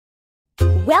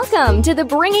Welcome to the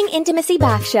Bringing Intimacy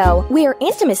Back Show, where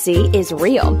intimacy is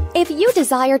real. If you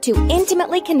desire to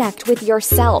intimately connect with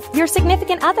yourself, your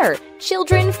significant other,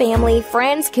 children, family,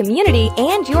 friends, community,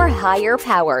 and your higher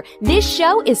power, this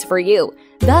show is for you.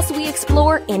 Thus, we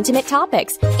explore intimate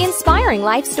topics, inspiring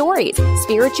life stories,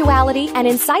 spirituality, and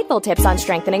insightful tips on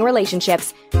strengthening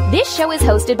relationships. This show is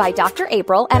hosted by Dr.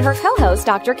 April and her co-host,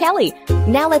 Dr. Kelly.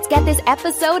 Now let's get this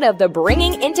episode of the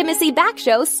Bringing Intimacy Back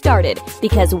Show started,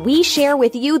 because we share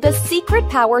with you the secret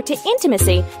power to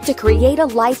intimacy to create a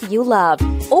life you love,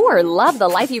 or love the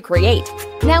life you create.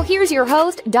 Now here's your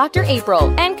host, Dr.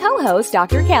 April, and co-host,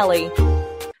 Dr. Kelly.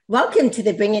 Welcome to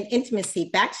the Bringing Intimacy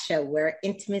Back Show, where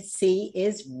intimacy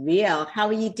is real. How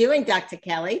are you doing, Dr.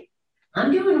 Kelly? I'm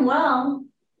doing well.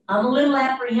 I'm a little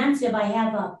apprehensive. I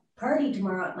have a party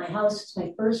tomorrow at my house. It's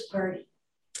my first party.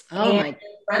 Oh, my.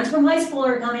 Friends from high school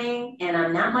are coming, and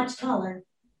I'm not much taller.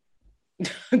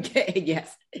 Okay,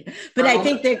 yes. But I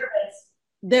think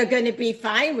they're going to be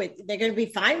fine with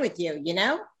you, you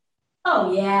know?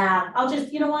 Oh, yeah. I'll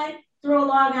just, you know what? Throw a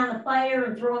log on the fire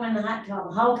and throw them in the hot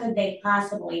tub. How could they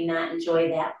possibly not enjoy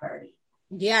that party?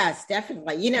 Yes,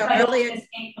 definitely. You know, earlier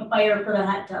the fire for the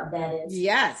hot tub, that is.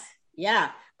 Yes,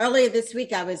 yeah. Earlier this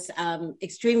week, I was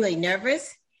extremely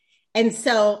nervous, and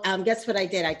so guess what I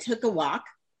did? I took a walk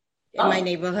in my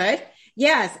neighborhood.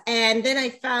 Yes, and then I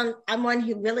found I'm one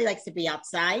who really likes to be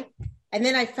outside, and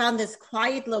then I found this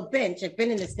quiet little bench. I've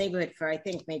been in this neighborhood for I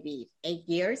think maybe 8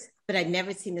 years, but I'd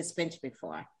never seen this bench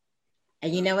before.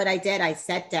 And you know what I did? I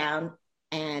sat down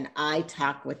and I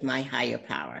talked with my higher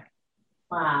power.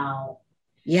 Wow.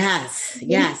 Yes.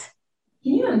 Can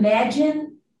you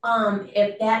imagine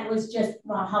if that was just,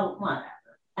 how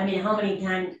many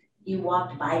times you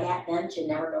walked by that bench and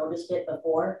never noticed it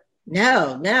before?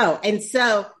 No. And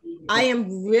so I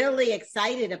am really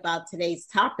excited about today's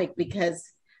topic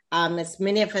because as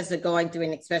many of us are going through,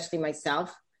 and especially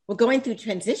myself, we're going through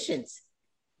transitions.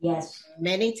 Yes.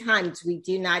 Many times we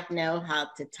do not know how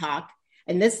to talk.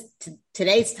 And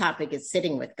today's topic is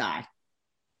sitting with God.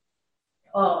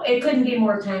 Oh, it couldn't be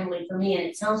more timely for me. And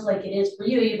it sounds like it is for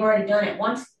you. You've already done it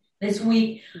once this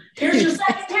week. Here's your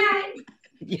second time.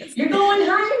 Yes. You're going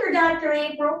higher, Dr.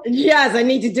 April. Yes, I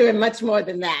need to do it much more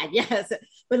than that. Yes.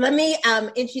 But let me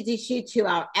introduce you to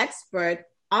our expert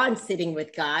on sitting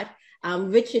with God,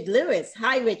 Richard Lewis.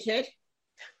 Hi, Richard.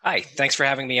 Hi. Thanks for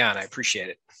having me on. I appreciate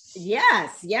it.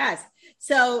 Yes.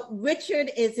 So Richard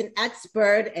is an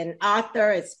expert, an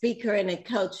author, a speaker, and a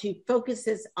coach who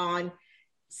focuses on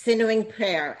centering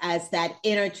prayer as that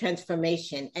inner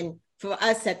transformation. And for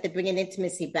us at the Bringing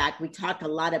Intimacy Back, we talk a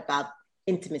lot about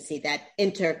intimacy, that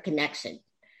interconnection,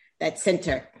 that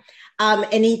center.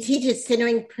 And he teaches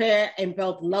centering prayer in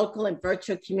both local and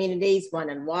virtual communities,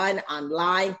 one-on-one,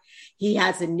 online. He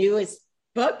has a newest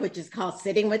book, which is called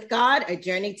Sitting with God, A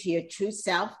Journey to Your True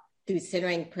Self through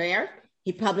Centering Prayer.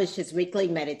 He publishes weekly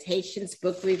meditations,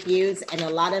 book reviews, and a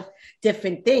lot of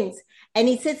different things. And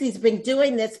he says he's been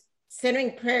doing this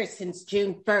centering prayer since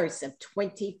June 1st of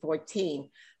 2014,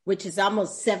 which is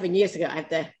almost 7 years ago. I have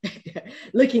to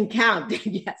look and count.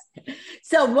 Yes.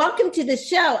 So welcome to the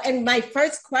show. And my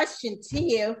first question to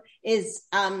you is,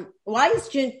 why is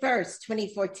June 1st,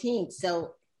 2014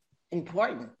 so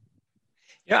important?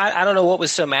 You know, I don't know what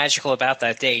was so magical about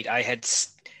that date. I had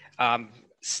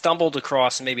stumbled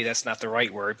across, and maybe that's not the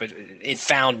right word, but it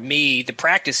found me, the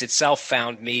practice itself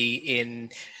found me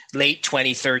in late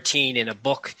 2013 in a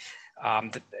book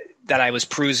that I was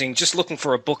perusing, just looking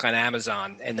for a book on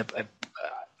Amazon. And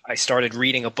I started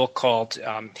reading a book called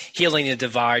Healing the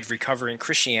Divide, Recovering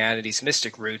Christianity's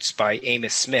Mystic Roots by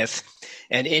Amos Smith.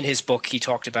 And in his book, he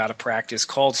talked about a practice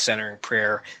called centering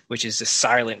prayer, which is a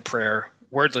silent prayer,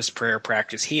 wordless prayer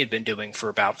practice he had been doing for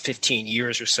about 15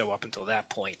 years or so up until that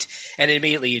point. And it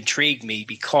immediately intrigued me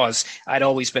because I'd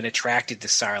always been attracted to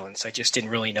silence. I just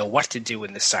didn't really know what to do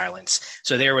in the silence.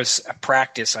 So there was a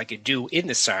practice I could do in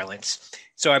the silence.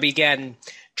 So I began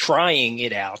trying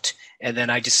it out. And then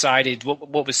I decided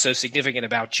what was so significant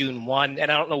about June 1,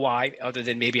 and I don't know why, other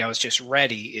than maybe I was just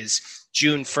ready, is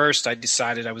June 1st, I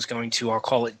decided I was going to, I'll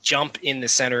call it, jump in the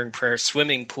centering prayer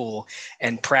swimming pool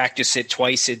and practice it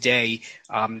twice a day,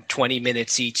 20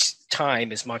 minutes each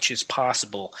time, as much as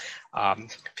possible,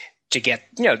 to get,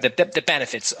 the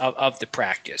benefits of the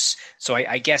practice. So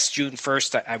I guess June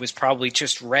 1st, I was probably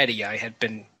just ready. I had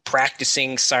been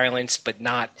practicing silence, but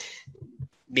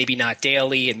maybe not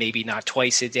daily, and maybe not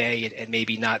twice a day, and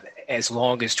maybe not as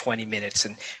long as 20 minutes.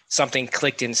 And something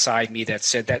clicked inside me that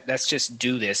said that let's just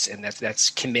do this, and let's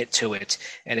commit to it.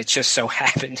 And it just so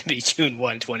happened to be June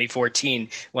 1, 2014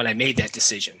 when I made that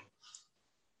decision.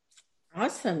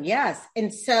 Awesome. Yes.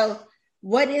 And so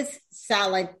what is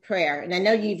silent prayer? And I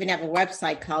know you even have a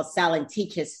website called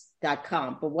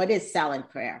silentteachers.com, but what is silent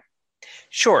prayer?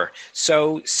 Sure.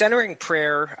 So centering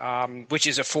prayer, which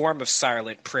is a form of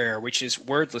silent prayer, which is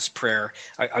wordless prayer,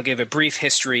 I'll give a brief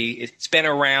history. It's been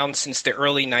around since the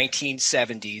early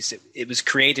 1970s. It was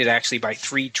created actually by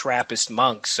 3 Trappist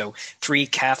monks. So 3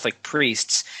 Catholic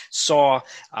priests saw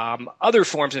other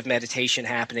forms of meditation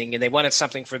happening, and they wanted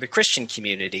something for the Christian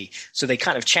community. So they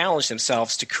kind of challenged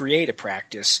themselves to create a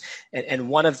practice. And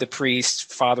one of the priests,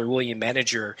 Father William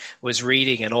Meninger, was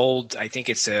reading an old, I think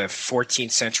it's a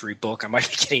 14th century book, I might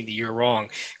be getting the year wrong,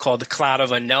 called The Cloud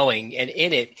of Unknowing. And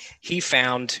in it, he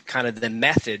found kind of the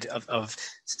method of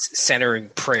centering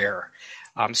prayer.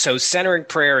 So centering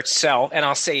prayer itself, and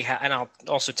I'll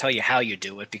also tell you how you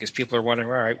do it, because people are wondering,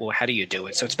 all right, well, how do you do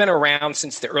it? So it's been around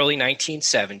since the early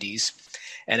 1970s,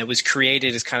 and it was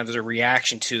created as kind of a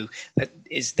reaction to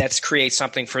that's create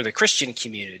something for the Christian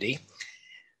community.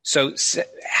 So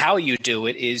how you do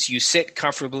it is you sit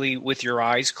comfortably with your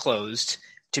eyes closed.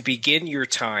 To begin your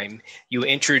time, you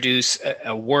introduce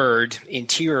a word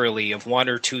interiorly of 1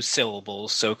 or 2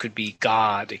 syllables. So it could be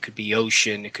God, it could be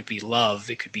ocean, it could be love,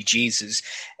 it could be Jesus.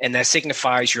 And that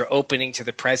signifies your opening to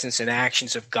the presence and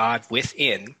actions of God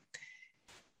within.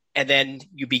 And then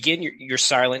you begin your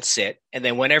silent sit. And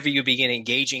then whenever you begin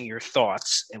engaging your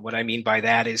thoughts, and what I mean by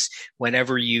that is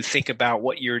whenever you think about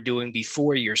what you're doing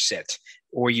before your sit,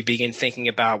 or you begin thinking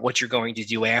about what you're going to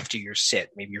do after your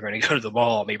sit. Maybe you're going to go to the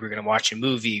mall. Maybe you're going to watch a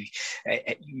movie.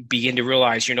 You begin to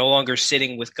realize you're no longer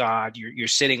sitting with God. You're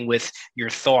sitting with your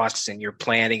thoughts and your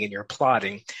planning and your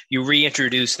plotting. You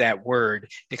reintroduce that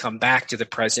word to come back to the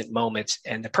present moment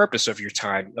and the purpose of your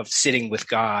time of sitting with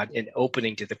God and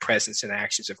opening to the presence and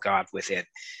actions of God within.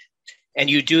 And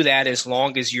you do that as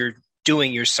long as you're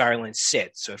doing your silent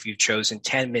sit. So if you've chosen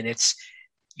 10 minutes,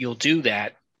 you'll do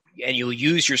that. And you'll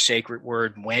use your sacred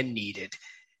word when needed.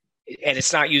 And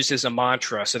it's not used as a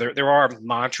mantra. So there are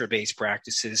mantra-based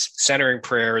practices. Centering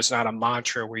prayer is not a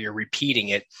mantra where you're repeating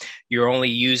it. You're only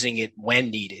using it when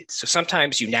needed. So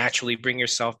sometimes you naturally bring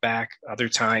yourself back. Other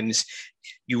times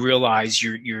you realize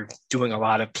you're doing a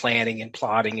lot of planning and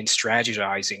plotting and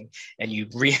strategizing, and you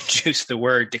reintroduce the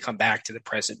word to come back to the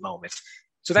present moment.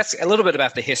 So that's a little bit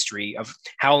about the history of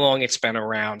how long it's been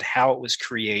around, how it was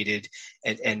created,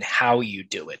 and how you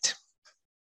do it.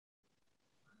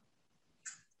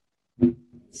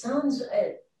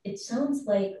 It sounds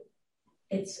like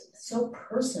it's so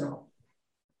personal.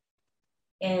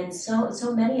 And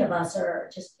so many of us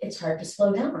are just, it's hard to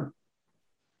slow down.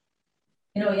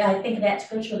 I think of that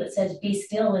scripture that says, be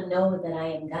still and know that I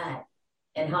am God,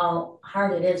 and how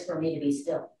hard it is for me to be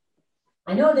still.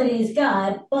 I know that he's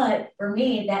God, but for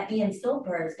me, that being still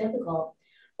part is difficult.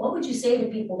 What would you say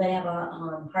to people that have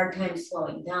a hard time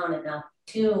slowing down enough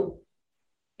to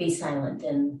be silent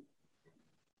and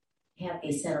have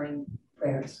these centering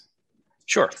prayers?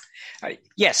 Sure.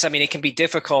 Yes. I mean, it can be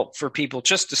difficult for people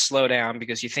just to slow down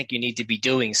because you think you need to be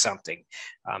doing something.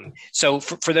 So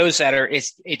for those that are,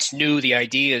 it's new, the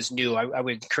idea is new, I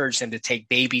would encourage them to take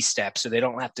baby steps so they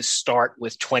don't have to start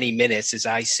with 20 minutes, as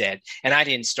I said. And I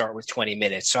didn't start with 20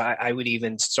 minutes. So I would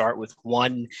even start with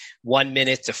one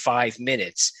minute to 5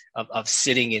 minutes of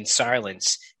sitting in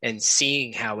silence and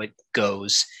seeing how it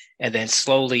goes, and then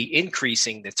slowly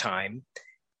increasing the time.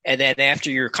 And then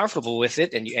after you're comfortable with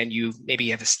it and you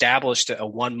maybe have established a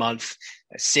 1 month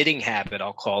sitting habit,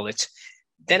 I'll call it,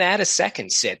 then add a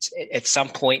second sit at some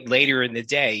point later in the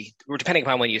day, or depending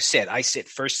upon when you sit. I sit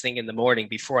first thing in the morning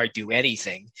before I do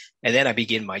anything, and then I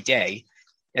begin my day.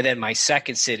 And then my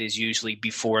second sit is usually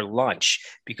before lunch,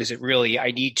 because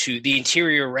the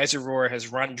interior reservoir has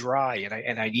run dry,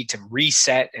 and I need to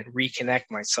reset and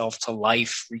reconnect myself to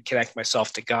life, reconnect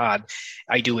myself to God.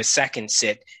 I do a second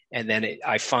sit, and then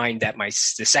I find that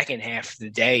the second half of the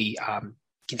day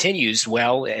continues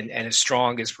well and as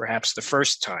strong as perhaps the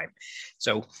first time.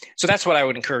 So that's what I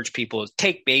would encourage people is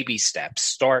take baby steps,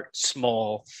 start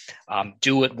small,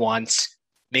 do it once.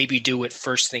 Maybe do it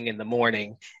first thing in the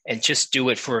morning and just do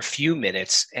it for a few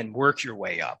minutes and work your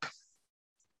way up.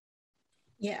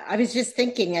 Yeah, I was just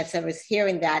thinking as I was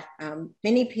hearing that,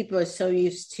 many people are so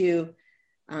used to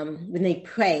when they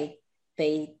pray,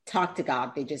 they talk to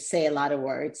God. They just say a lot of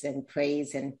words and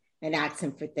praise and ask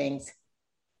him for things.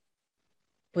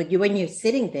 But when you're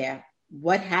sitting there,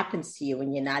 what happens to you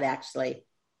when you're not actually,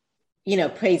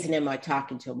 praising him or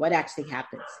talking to him? What actually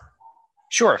happens?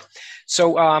 Sure.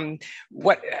 So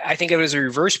what I think of it as a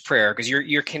reverse prayer, because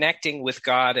you're connecting with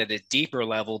God at a deeper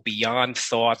level beyond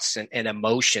thoughts and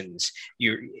emotions.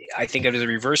 I think of it as a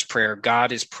reverse prayer.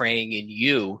 God is praying in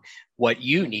you what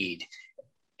you need.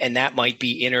 And that might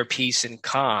be inner peace and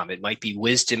calm. It might be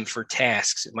wisdom for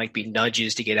tasks. It might be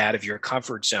nudges to get out of your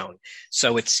comfort zone.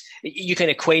 So you can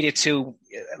equate it to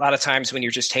a lot of times when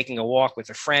you're just taking a walk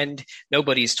with a friend,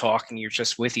 nobody's talking, you're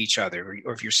just with each other.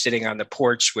 Or if you're sitting on the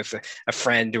porch with a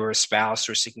friend or a spouse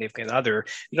or significant other,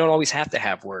 you don't always have to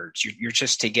have words. You're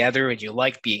just together and you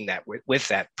like being that with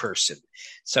that person.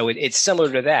 So it's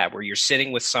similar to that, where you're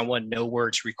sitting with someone, no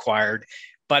words required.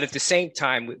 But at the same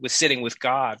time, with sitting with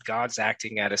God, God's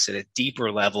acting at us at a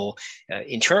deeper level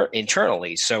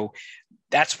internally. So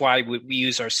that's why we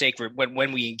use our sacred,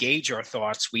 when we engage our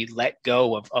thoughts, we let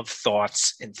go of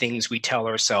thoughts and things we tell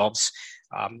ourselves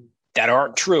that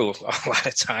aren't true. A lot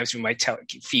of times we might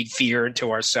feed fear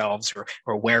into ourselves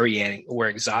or worrying or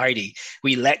anxiety.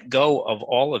 We let go of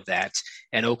all of that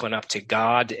and open up to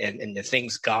God and the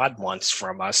things God wants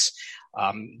from us.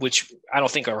 Which I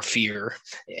don't think are fear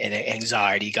and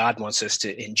anxiety. God wants us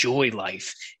to enjoy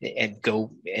life and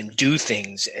go and do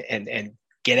things and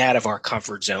get out of our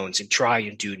comfort zones and try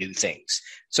and do new things.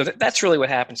 So that's really what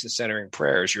happens in centering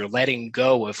prayer is you're letting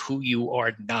go of who you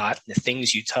are not, the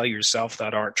things you tell yourself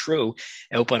that aren't true,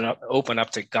 and open up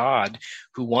to God,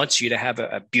 who wants you to have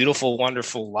a beautiful,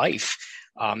 wonderful life.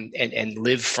 And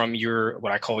live from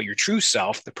what I call your true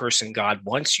self, the person God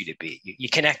wants you to be. You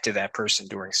connect to that person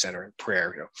during centering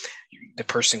prayer, the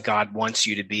person God wants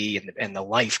you to be and the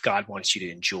life God wants you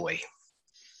to enjoy.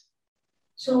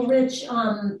 So, Rich,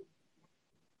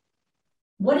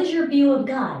 what is your view of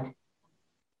God?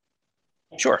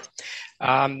 Sure.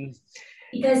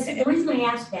 Because the reason I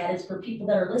ask that is for people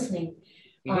that are listening,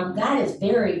 God is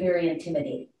very, very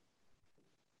intimidating.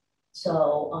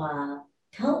 So,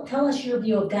 Tell us your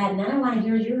view of God, and then I want to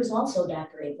hear yours also,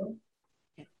 Dr. April.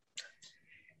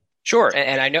 Sure,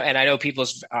 and I know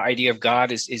people's idea of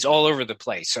God is all over the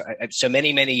place. So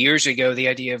many years ago, the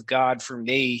idea of God for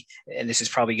me, and this is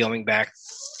probably going back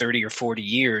 30 or 40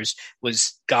 years,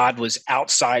 was God was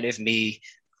outside of me,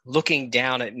 looking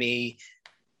down at me,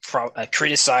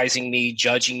 criticizing me,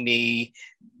 judging me,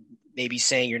 maybe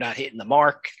saying you're not hitting the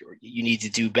mark, or you need to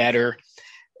do better.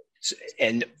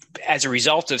 And as a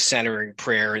result of centering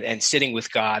prayer and sitting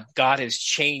with God, God has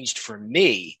changed for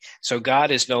me. So God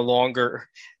is no longer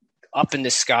up in the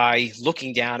sky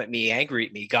looking down at me, angry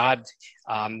at me. God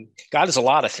is a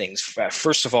lot of things.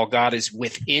 First of all, God is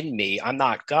within me. I'm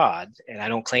not God, and I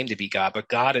don't claim to be God, but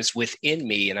God is within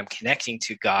me, and I'm connecting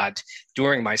to God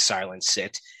during my silent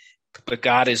sit. But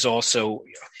God is also,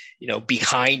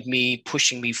 behind me,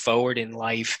 pushing me forward in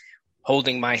life,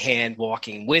 holding my hand,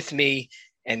 walking with me.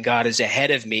 And God is ahead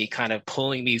of me, kind of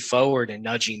pulling me forward and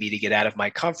nudging me to get out of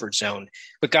my comfort zone.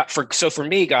 But for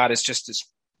me, God is just this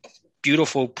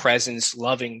beautiful presence,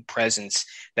 loving presence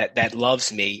that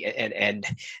loves me and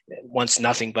wants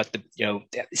nothing but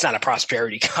it's not a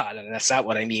prosperity God, and that's not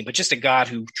what I mean, but just a God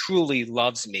who truly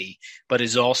loves me, but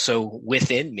is also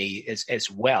within me as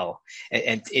well,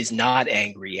 and is not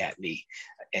angry at me,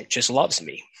 and just loves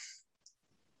me.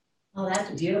 Oh, that's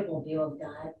a beautiful view of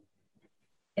God.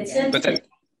 It's intimate.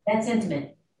 That's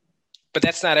intimate. But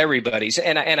that's not everybody's,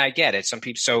 and I get it. Some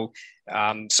people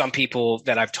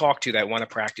that I've talked to that want to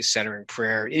practice centering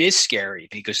prayer, it is scary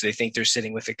because they think they're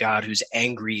sitting with a God who's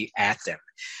angry at them,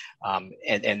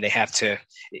 and they have to.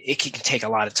 It can take a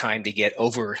lot of time to get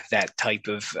over that type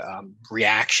of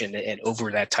reaction and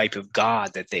over that type of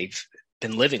God that they've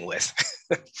been living with.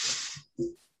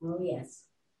 Oh yes.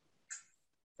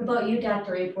 What about you,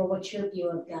 Dr. April? What's your view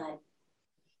of God?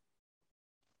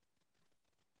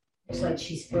 It's like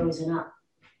she's frozen up.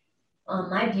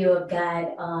 My view of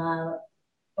God,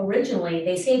 originally,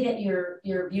 they say that your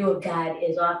view of God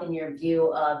is often your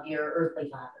view of your earthly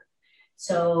father.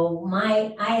 So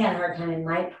I had a hard time in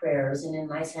my prayers and in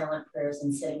my silent prayers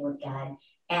and sitting with God,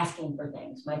 asking for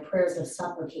things. My prayers of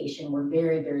supplication were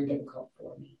very, very difficult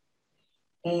for me.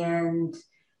 And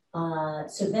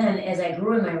so then as I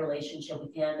grew in my relationship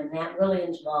with him, and that really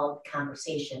involved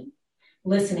conversation,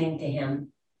 listening to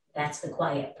him, that's the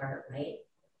quiet part, right?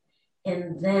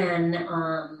 And then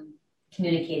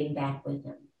communicating back with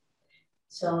him.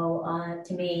 So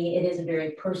to me, it is a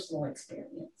very personal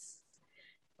experience.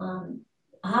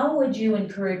 How would you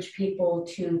encourage people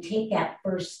to take that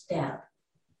first step?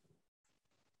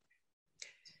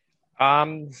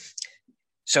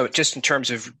 So just in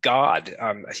terms of God,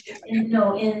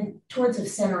 in towards of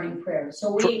centering prayer.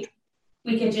 So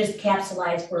we could just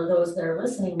capsulize for those that are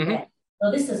listening that. So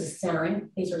this is a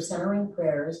centering. These are centering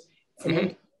prayers. It's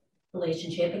an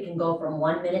relationship. It can go from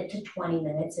 1 minute to 20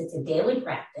 minutes. It's a daily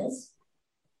practice,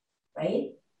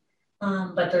 right?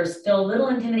 But they're still a little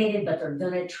intimidated, but they're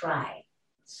going to try.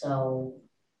 So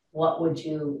how would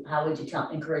you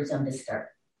encourage them to start?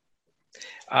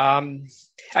 I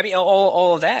mean,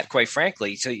 all of that, quite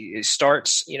frankly. So it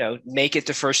starts, make it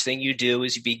the first thing you do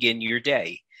as you begin your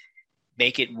day.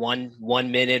 Make it one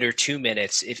minute or 2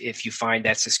 minutes if you find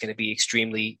that's just going to be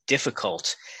extremely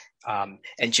difficult. And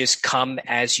just come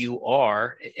as you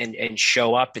are and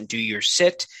show up and do your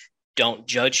sit. Don't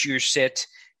judge your sit.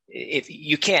 If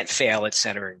you can't fail at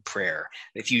centering prayer.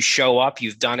 If you show up,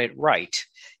 you've done it right.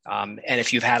 And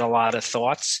if you've had a lot of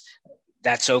thoughts,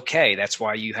 that's okay. That's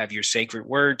why you have your sacred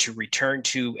word to return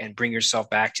to and bring yourself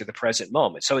back to the present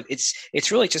moment. So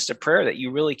it's really just a prayer that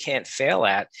you really can't fail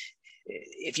at.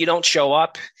 If you don't show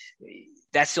up,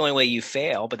 that's the only way you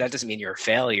fail, but that doesn't mean you're a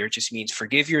failure. It just means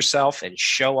forgive yourself and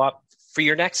show up for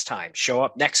your next time. Show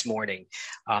up next morning.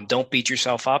 Don't beat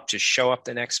yourself up. Just show up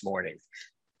the next morning.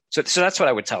 So that's what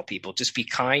I would tell people. Just be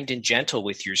kind and gentle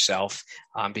with yourself,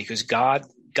 because God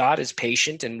is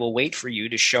patient and will wait for you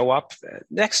to show up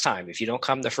next time. If you don't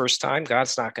come the first time,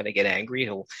 God's not going to get angry.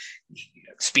 He'll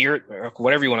spirit, or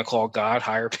whatever you want to call God,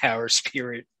 higher power,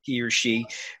 spirit, he or she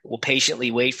will patiently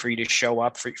wait for you to show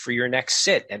up for your next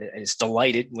sit. And is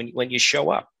delighted when you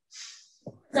show up.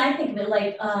 I think of it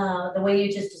like the way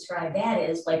you just described that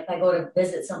is like if I go to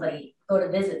visit somebody,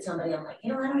 I'm like, I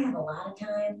don't have a lot of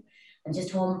time. I'm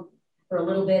just home for a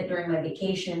little bit during my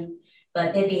vacation,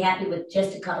 but they'd be happy with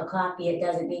just a cup of coffee. It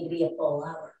doesn't need to be a full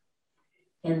hour.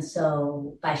 And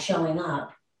so by showing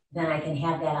up, then I can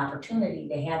have that opportunity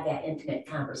to have that intimate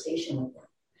conversation with them.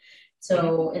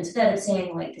 So instead of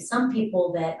saying like to some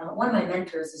people that one of my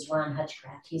mentors is Ron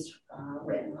Hutchcraft. He's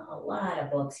written a lot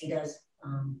of books. He does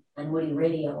on Woody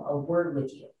Radio, A Word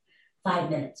With You,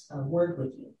 5 minutes, A Word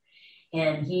With You.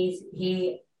 And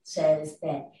he says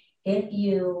that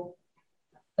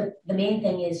but the main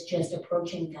thing is just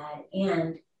approaching God.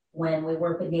 And when we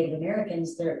work with Native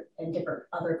Americans, they're in different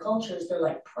other cultures, they're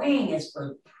like praying is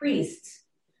for priests.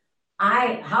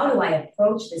 How do I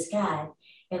approach this God?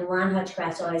 And Ron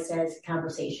Hutchcraft always says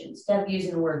conversation. Instead of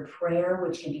using the word prayer,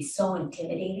 which can be so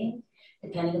intimidating,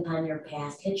 depending upon your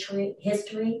past history.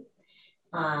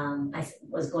 I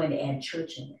was going to add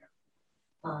church in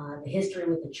there. The history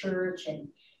with the church and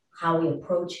how we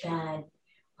approach God,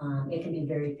 it can be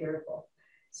very fearful.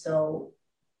 So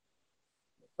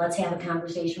let's have a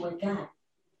conversation with God,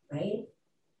 right?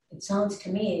 It sounds to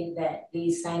me that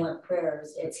these silent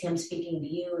prayers, it's him speaking to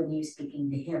you and you speaking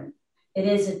to him.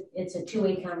 It's a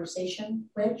two-way conversation,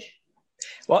 Rich?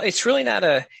 Well, it's really not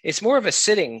it's more of a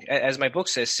sitting, as my book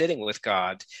says, sitting with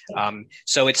God.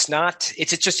 So it's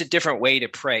just a different way to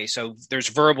pray. So there's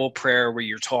verbal prayer where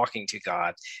you're talking to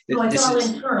God. No, it's all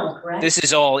internal, correct? This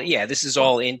is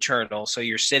all internal. So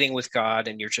you're sitting with God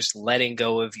and you're just letting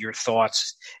go of your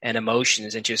thoughts and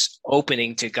emotions and just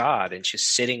opening to God and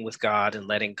just sitting with God and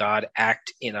letting God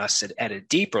act in us at a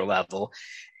deeper level.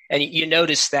 And you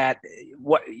notice that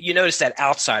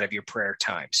outside of your prayer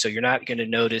time. So you're not going to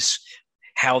notice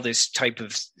how this type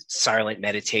of silent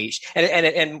meditation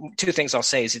and two things I'll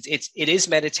say is it is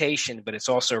meditation, but it's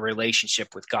also a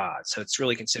relationship with God. So it's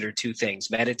really considered two things: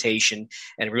 meditation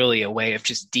and really a way of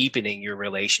just deepening your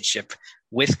relationship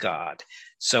with God.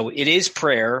 So it is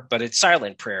prayer, but it's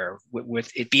silent prayer with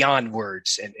it beyond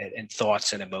words and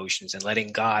thoughts and emotions, and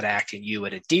letting God act in you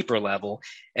at a deeper level,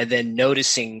 and then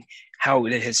noticing how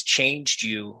it has changed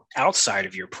you outside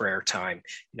of your prayer time,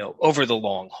 over the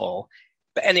long haul.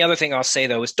 And the other thing I'll say,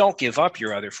 though, is don't give up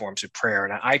your other forms of prayer.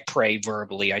 And I pray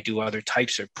verbally. I do other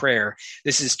types of prayer.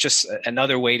 This is just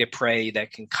another way to pray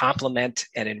that can complement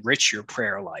and enrich your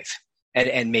prayer life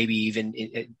and maybe even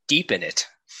deepen it.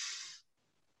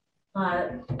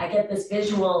 I get this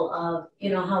visual of,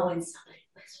 how when somebody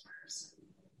whispers,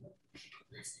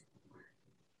 listen.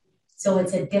 So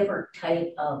it's a different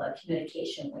type of a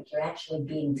communication, like you're actually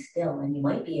being still, and you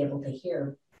might be able to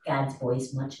hear God's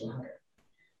voice much louder.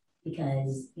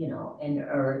 Because,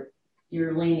 or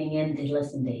you're leaning in to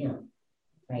listen to him,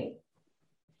 right?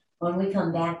 When we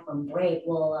come back from break,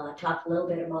 we'll talk a little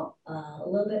bit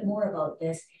more about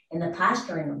this and the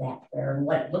posturing of that prayer and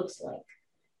what it looks like.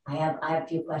 I have a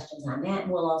few questions on that,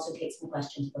 and we'll also take some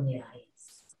questions from the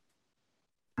audience.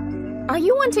 Are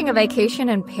you wanting a vacation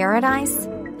in paradise?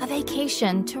 A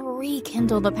vacation to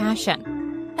rekindle the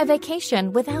passion? A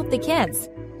vacation without the kids?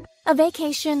 A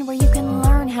vacation where you can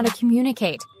learn how to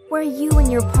communicate, where you and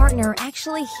your partner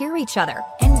actually hear each other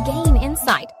and gain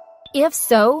insight? If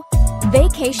so,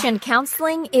 Vacation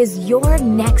Counseling is your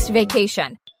next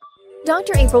vacation.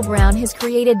 Dr. April Brown has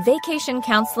created Vacation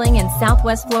Counseling in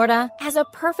Southwest Florida as a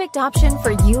perfect option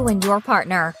for you and your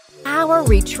partner. Our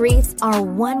retreats are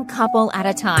one couple at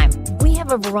a time. We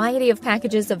have a variety of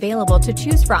packages available to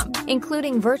choose from,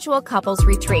 including virtual couples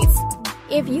retreats.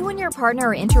 If you and your partner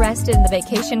are interested in the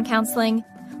Vacation Counseling,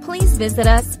 Please visit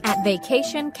us at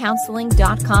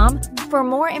vacationcounseling.com for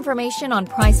more information on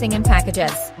pricing and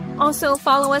packages. Also,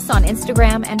 follow us on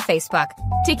Instagram and Facebook.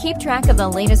 To keep track of the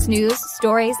latest news,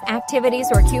 stories, activities,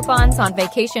 or coupons on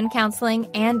Vacation Counseling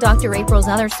and Dr. April's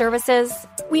other services,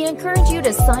 we encourage you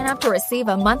to sign up to receive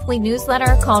a monthly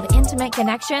newsletter called Intimate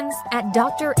Connections at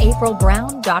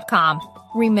draprilbrown.com.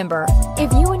 Remember,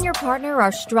 if you and your partner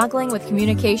are struggling with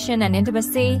communication and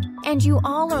intimacy, and you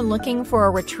all are looking for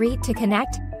a retreat to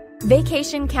connect,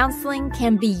 Vacation Counseling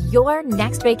can be your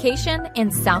next vacation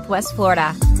in Southwest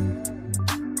Florida.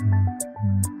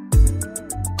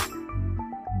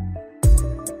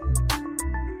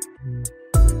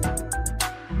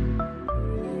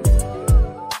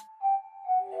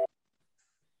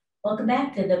 Welcome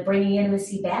back to the Bringing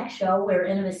Intimacy Back show, where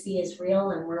intimacy is real,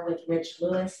 and we're with Rich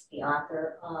Lewis, the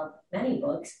author of many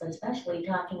books, but especially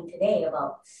talking today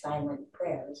about silent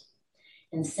prayers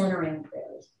and centering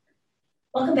prayers.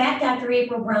 Welcome back, Dr.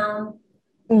 April Brown.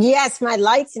 Yes, my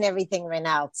lights and everything went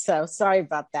out, so sorry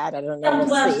about that. I don't know.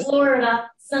 Southwest Florida,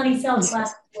 sunny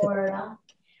Southwest Florida.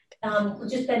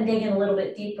 We've just been digging a little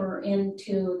bit deeper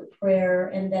into the prayer,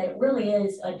 and that it really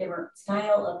is a different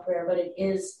style of prayer, but it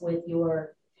is with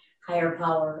your higher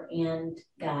power and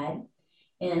God,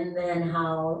 and then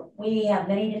how we have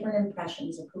many different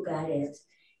impressions of who God is.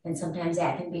 And sometimes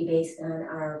that can be based on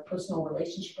our personal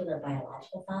relationship with our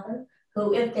biological father,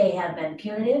 who, if they have been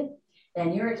punitive,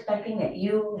 then you're expecting that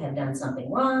you have done something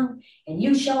wrong and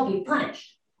you shall be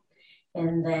punished.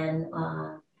 And then,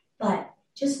 but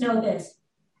just know this,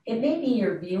 it may be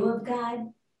your view of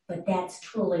God, but that's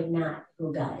truly not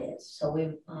who God is. So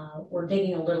we're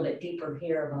digging a little bit deeper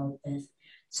here about this.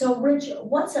 So, Rich,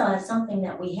 what's something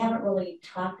that we haven't really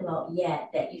talked about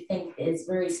yet that you think is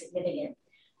very significant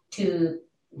to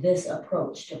this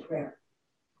approach to prayer?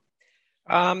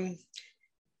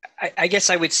 I guess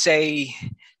I would say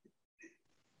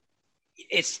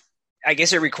I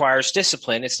guess it requires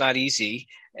discipline. It's not easy.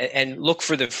 And look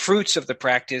for the fruits of the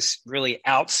practice really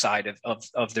outside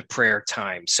of the prayer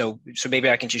time. So maybe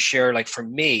I can just share, like for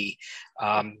me,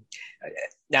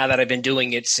 now that I've been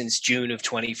doing it since June of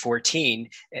 2014,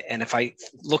 and if I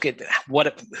look at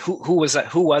who was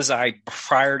I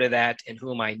prior to that, and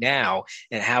who am I now,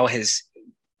 and how has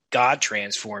God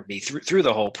transformed me through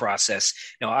the whole process.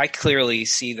 I clearly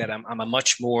see that I'm a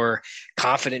much more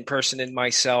confident person in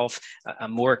myself.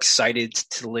 I'm more excited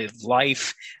to live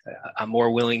life. I'm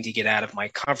more willing to get out of my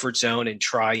comfort zone and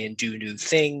try and do new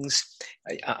things.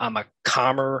 I'm a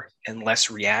calmer and less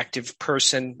reactive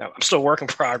person. I'm still a work in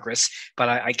progress, but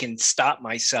I can stop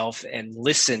myself and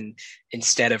listen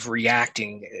instead of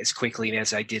reacting as quickly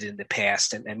as I did in the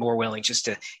past, and more willing just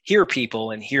to hear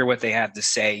people and hear what they have to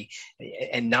say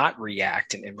and not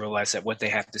react, and realize that what they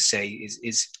have to say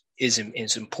is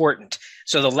important.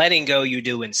 So the letting go you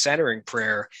do in centering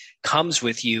prayer comes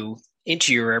with you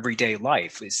into your everyday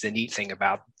life. Is the neat thing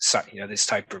about this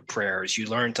type of prayer, is you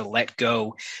learn to let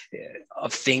go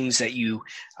of things that you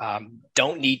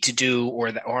don't need to do,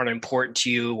 or that aren't important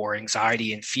to you, or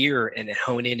anxiety and fear, and then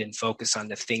hone in and focus on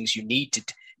the things you need to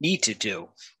do.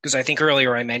 Because I think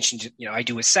earlier I mentioned, I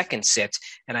do a second sit,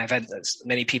 and I've had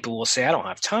many people will say, I don't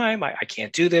have time. I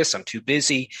can't do this. I'm too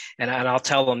busy. And I'll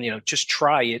tell them, just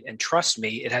try it and trust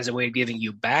me. It has a way of giving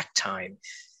you back time.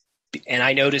 And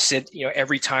I notice it,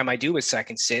 every time I do a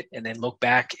second sit and then look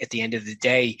back at the end of the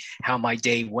day, how my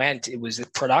day went. It was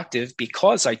productive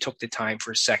because I took the time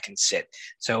for a second sit.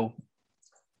 So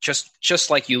just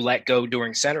like you let go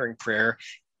during centering prayer,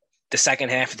 the second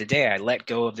half of the day, I let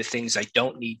go of the things I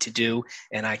don't need to do,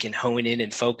 and I can hone in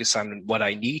and focus on what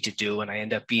I need to do. And I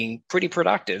end up being pretty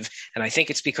productive. And I think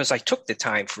it's because I took the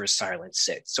time for a silent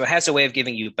sit. So it has a way of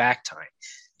giving you back time.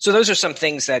 So those are some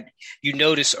things that you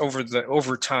notice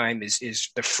over time is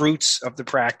the fruits of the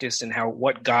practice, and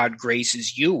what God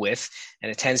graces you with.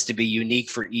 And it tends to be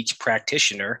unique for each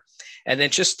practitioner. And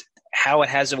then just how it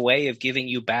has a way of giving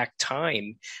you back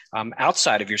time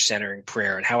outside of your centering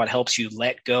prayer, and how it helps you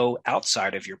let go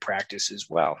outside of your practice as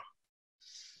well.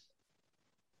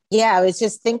 Yeah, I was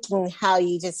just thinking how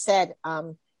you just said,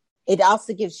 it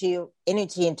also gives you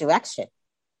energy and direction,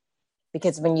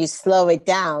 because when you slow it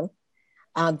down,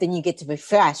 then you get to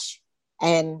refresh.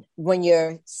 And when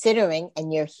you're centering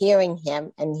and you're hearing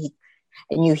him, and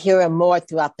you hear him more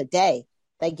throughout the day,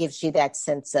 that gives you that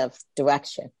sense of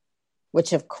direction,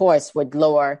 which of course would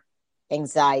lower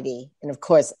anxiety and of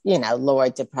course, lower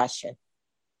depression.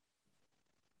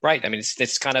 Right. I mean,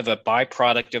 it's kind of a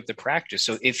byproduct of the practice.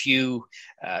 So if you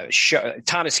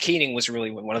Thomas Keating was really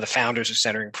one of the founders of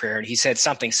centering prayer, and he said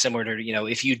something similar to,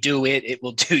 if you do it, it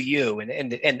will do you,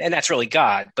 and that's really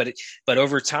God. But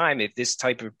over time, if this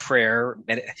type of prayer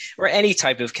or any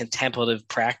type of contemplative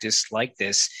practice like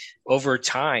this, over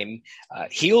time,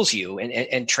 heals you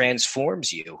and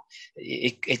transforms you.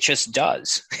 It just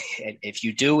does. And if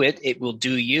you do it, it will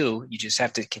do you. You just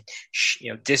have to,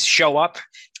 just show up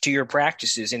to your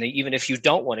practices. And even if you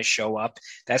don't want to show up,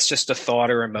 that's just a thought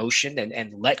or emotion,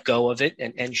 and let go of it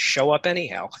and show up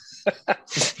anyhow.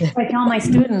 I tell my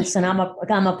students, and I'm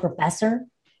a professor,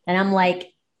 and I'm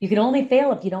like, you can only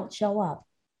fail if you don't show up.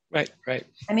 Right.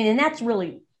 I mean, and that's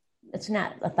really, it's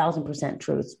not 1,000%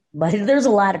 truth, but there's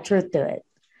a lot of truth to it.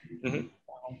 Mm-hmm.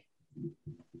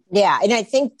 Yeah. And I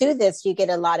think through this, you get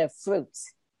a lot of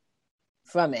fruits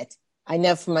from it. I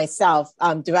know for myself,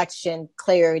 direction,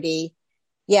 clarity.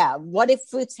 Yeah. What if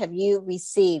fruits have you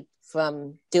received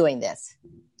from doing this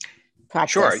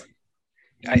practice? Sure.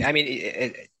 I mean,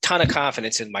 a ton of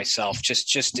confidence in myself.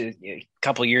 Just a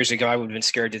couple of years ago, I would have been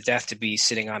scared to death to be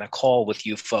sitting on a call with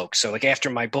you folks. So like after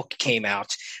my book came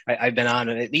out, I've been on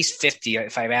at least 50,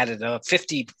 if I've added up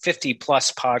 50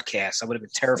 plus podcasts. I would have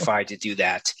been terrified to do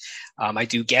that. I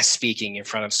do guest speaking in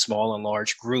front of small and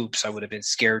large groups. I would have been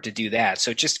scared to do that.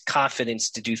 So just confidence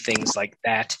to do things like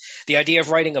that. The idea of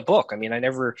writing a book. I mean, I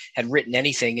never had written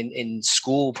anything in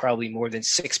school, probably more than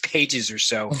 6 pages or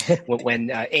so. when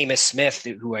Amos Smith,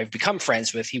 who I've become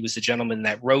friends with, he was the gentleman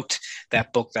that wrote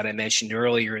that book that I mentioned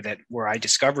earlier, where I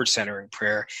discovered centering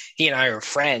prayer. He and I are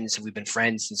friends, and we've been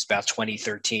friends since about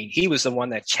 2013. He was the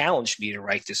one that challenged me to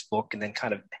write this book, and then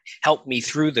kind of helped me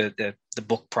through the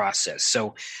book process.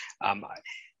 So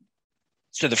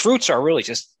the fruits are really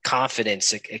just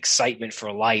confidence, excitement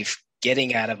for life,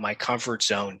 getting out of my comfort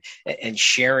zone and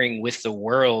sharing with the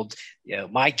world,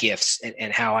 my gifts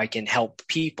and how I can help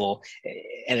people,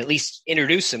 and at least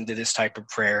introduce them to this type of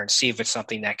prayer and see if it's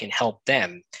something that can help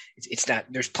them. It's not,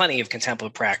 there's plenty of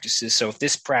contemplative practices. So if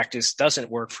this practice doesn't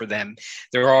work for them,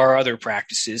 there are other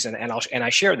practices, and I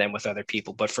share them with other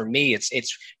people. But for me,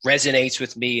 it's resonates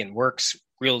with me and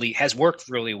has worked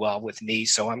really well with me.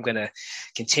 So I'm going to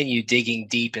continue digging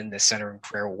deep in the centering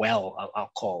prayer well,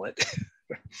 I'll call it.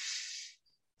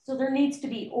 So there needs to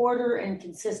be order and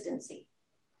consistency.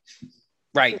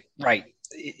 Right.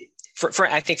 For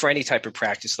I think for any type of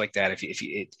practice like that, if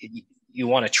you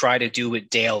want to try to do it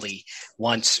daily,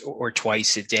 once or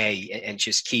twice a day, and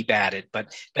just keep at it.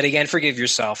 But again, forgive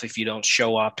yourself if you don't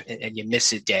show up and you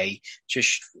miss a day.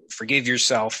 Just forgive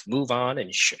yourself, move on,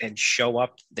 and show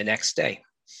up the next day.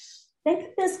 Think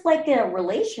of this like a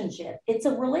relationship. It's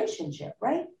a relationship,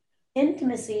 right?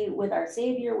 Intimacy with our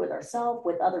Savior, with ourselves,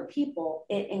 with other people.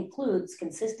 It includes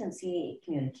consistency,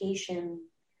 communication,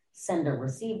 sender,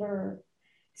 receiver,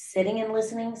 sitting and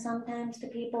listening sometimes to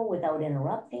people without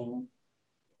interrupting,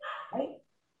 right?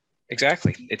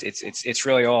 Exactly. It's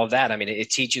really all of that. I mean,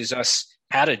 it teaches us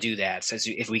how to do that. It says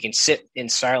if we can sit in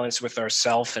silence with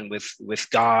ourselves and with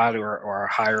God or our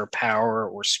higher power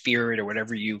or spirit or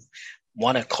whatever you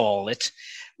want to call it,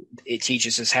 it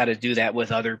teaches us how to do that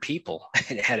with other people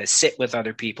and how to sit with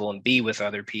other people and be with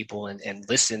other people and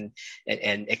listen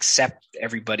and accept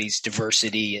everybody's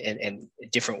diversity and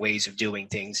different ways of doing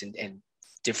things and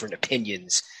different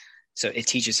opinions. So it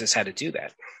teaches us how to do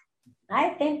that. I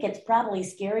think it's probably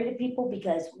scary to people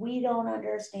because we don't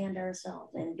understand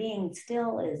ourselves, and being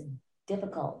still is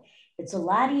difficult. It's a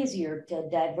lot easier to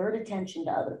divert attention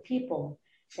to other people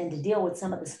than to deal with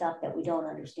some of the stuff that we don't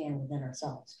understand within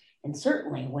ourselves. And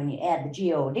certainly when you add the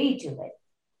G-O-D to it,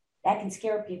 that can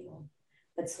scare people.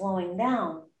 But slowing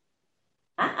down,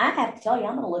 I have to tell you,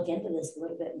 I'm going to look into this a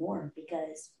little bit more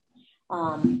because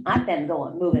I've been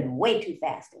moving way too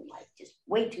fast in life, just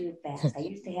way too fast. I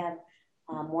used to have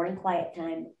morning quiet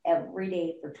time every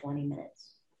day for 20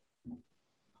 minutes.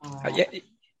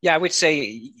 Yeah, I would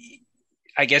say,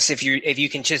 I guess if you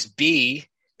can just be,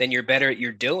 then you're better at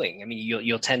your doing. I mean,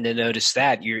 you'll tend to notice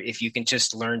that if you can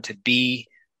just learn to be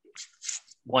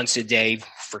once a day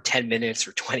for 10 minutes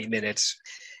or 20 minutes,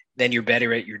 then you're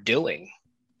better at your doing.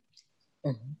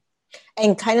 Mm-hmm.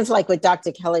 And kind of like what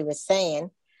Dr. Kelly was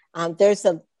saying, there's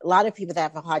a lot of people that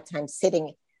have a hard time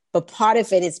sitting, but part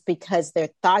of it is because their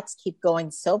thoughts keep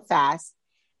going so fast.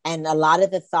 And a lot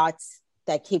of the thoughts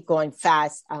that keep going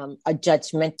fast are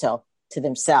judgmental to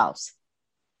themselves.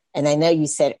 And I know you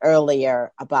said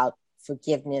earlier about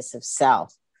forgiveness of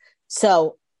self.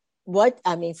 So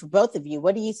for both of you,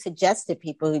 what do you suggest to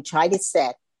people who try to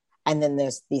sit and then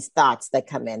there's these thoughts that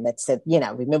come in that said,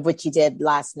 remember what you did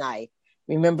last night.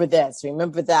 Remember this,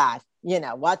 remember that,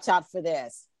 watch out for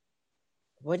this.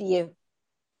 What do you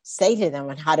say to them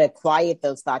on how to quiet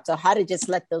those thoughts or how to just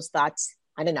let those thoughts,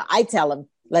 I don't know. I tell them,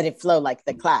 let it flow like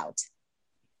the clouds.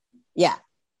 Yeah.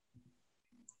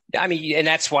 I mean, and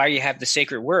that's why you have the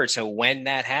sacred word. So when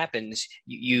that happens,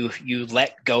 you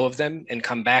let go of them and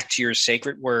come back to your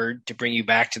sacred word to bring you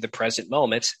back to the present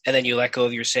moment. And then you let go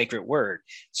of your sacred word.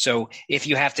 So if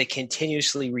you have to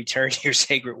continuously return to your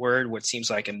sacred word, what seems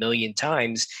like a million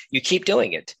times, you keep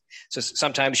doing it. So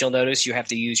sometimes you'll notice you have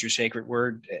to use your sacred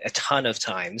word a ton of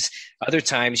times. Other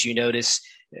times you notice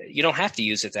you don't have to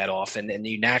use it that often, and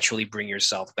you naturally bring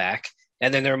yourself back.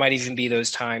 And then there might even be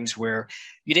those times where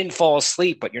you didn't fall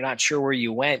asleep, but you're not sure where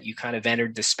you went. You kind of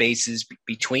entered the spaces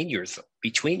between your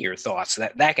thoughts. So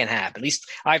that can happen. At least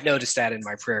I've noticed that in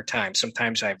my prayer time.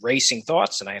 Sometimes I have racing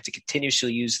thoughts and I have to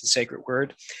continuously use the sacred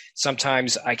word.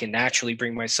 Sometimes I can naturally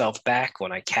bring myself back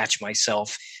when I catch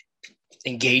myself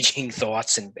engaging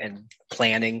thoughts and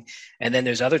planning. And then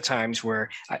there's other times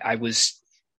where I was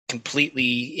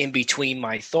completely in between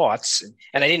my thoughts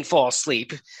and I didn't fall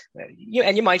asleep.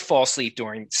 And you might fall asleep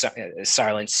during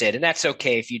silent sit, and that's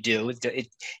okay if you do.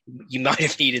 You might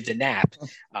have needed the nap.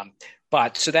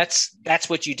 But so that's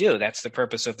what you do. That's the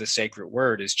purpose of the sacred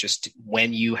word, is just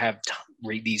when you have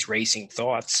these racing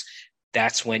thoughts,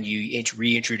 that's when you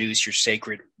reintroduce your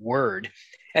sacred word.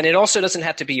 And it also doesn't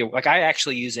have to be like, I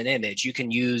actually use an image. You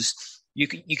can use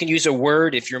a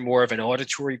word if you're more of an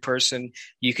auditory person.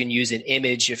 You can use an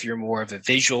image if you're more of a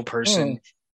visual person.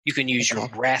 You can use your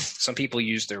breath. Some people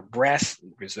use their breath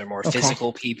because they're more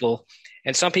physical people.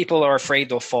 And some people are afraid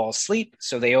they'll fall asleep.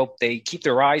 So they keep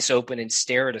their eyes open and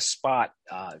stare at a spot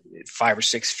 5 or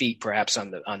 6 feet, perhaps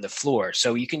on the floor.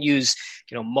 So you can use,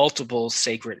 multiple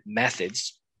sacred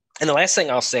methods. And the last thing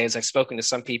I'll say is I've spoken to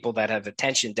some people that have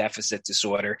attention deficit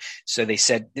disorder. So they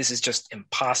said, this is just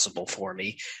impossible for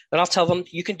me. But I'll tell them,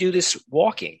 you can do this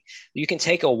walking. You can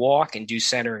take a walk and do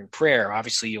centering prayer.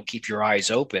 Obviously, you'll keep your eyes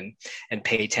open and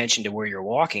pay attention to where you're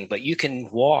walking. But you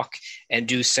can walk and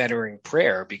do centering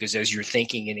prayer, because as you're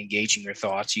thinking and engaging your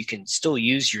thoughts, you can still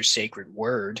use your sacred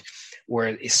word or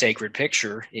a sacred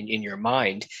picture in your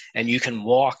mind. And you can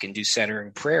walk and do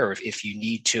centering prayer if you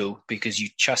need to, because you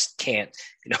just can't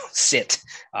sit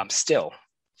still.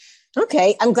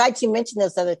 Okay. I'm glad you mentioned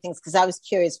those other things, because I was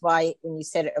curious why, when you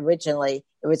said it originally,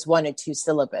 it was 1 or 2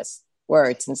 syllabus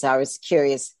words. And so I was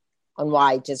curious on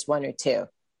why just 1 or 2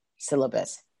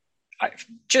 syllabus.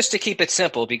 Just to keep it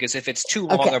simple, because if it's too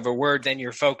long of a word, then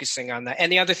you're focusing on that.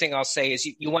 And the other thing I'll say is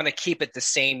you want to keep it the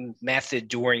same method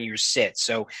during your sit.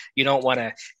 So you don't want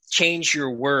to change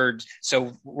your word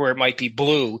so where it might be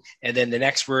blue and then the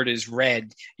next word is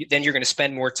red. Then you're going to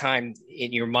spend more time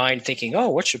in your mind thinking, oh,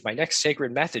 what should my next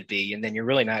sacred method be? And then you're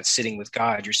really not sitting with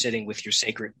God. You're sitting with your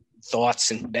sacred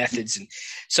thoughts and methods. And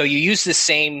so you use the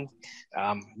same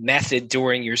method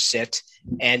during your sit,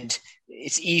 and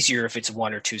it's easier if it's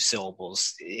 1 or 2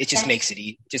 syllables. It just makes it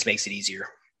easier.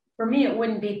 For me, it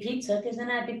wouldn't be pizza, because then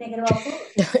I'd be thinking about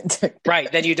food.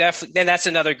 Right. Then that's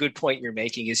another good point you're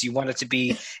making, is you want it to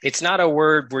be, it's not a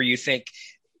word where you think,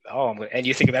 and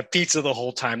you think about pizza the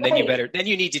whole time. Then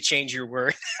you need to change your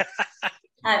word.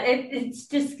 It's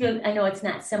just good. I know it's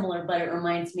not similar, but it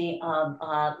reminds me of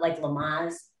like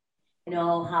Lamaze,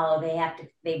 how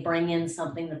they bring in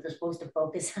something that they're supposed to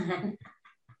focus on.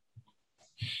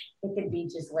 It could be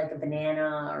just like a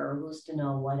banana, or who's to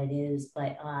know what it is,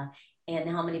 but and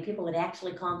how many people it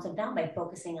actually calms them down by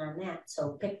focusing on that.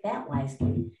 So pick that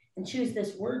wisely and choose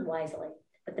this word wisely.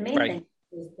 But the main thing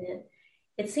is that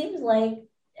it seems like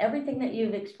everything that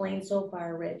you've explained so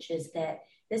far, Rich, is that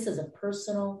this is a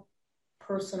personal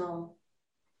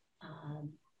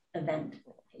event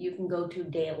you can go to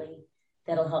daily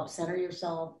that'll help center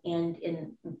yourself. And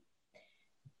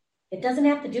it doesn't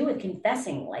have to do with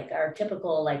confessing, like our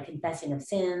typical confessing of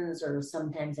sins, or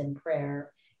sometimes in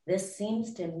prayer. This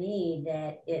seems to me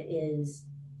that it's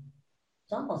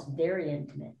almost very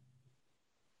intimate.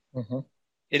 Mm-hmm.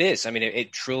 It is. I mean,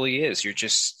 it truly is. You're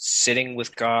just sitting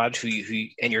with God,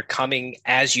 and you're coming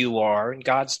as you are, and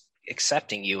God's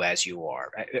accepting you as you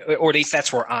are, or at least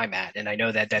that's where I'm at. And I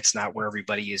know that that's not where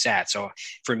everybody is at. So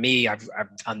for me,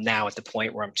 I'm now at the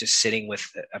point where I'm just sitting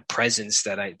with a presence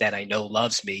that I know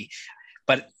loves me.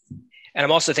 And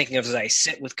I'm also thinking of, as I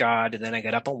sit with God, and then I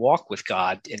get up and walk with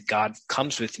God, and God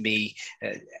comes with me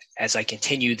as I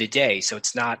continue the day. So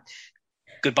it's not,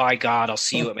 goodbye, God, I'll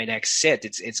see you at my next sit.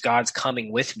 It's God's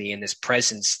coming with me, and this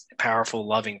presence, powerful,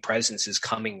 loving presence, is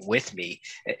coming with me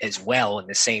as well. And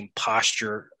the same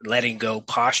posture, letting go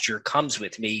posture, comes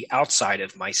with me outside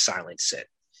of my silent sit.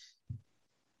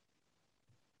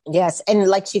 Yes. And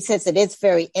like she says, it is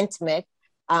very intimate.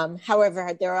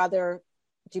 However,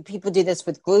 do people do this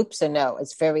with groups, or no?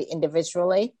 It's very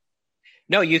individually?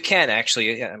 No, you can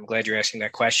actually. I'm glad you're asking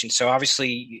that question. So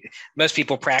obviously, most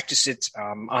people practice it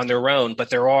on their own, but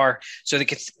there are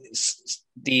the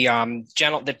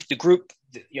group.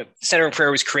 Centering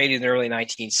Prayer was created in the early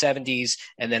 1970s,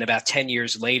 and then about 10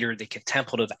 years later, the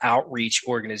Contemplative Outreach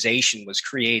Organization was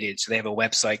created. So they have a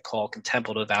website called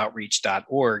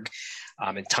contemplativeoutreach.org,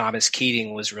 and Thomas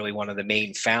Keating was really one of the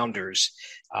main founders.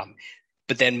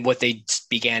 But then what they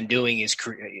began doing is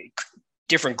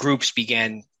different groups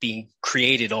began being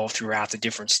created all throughout the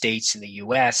different states in the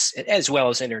U.S. as well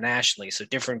as internationally. So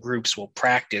different groups will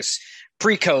practice.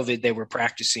 Pre-COVID, they were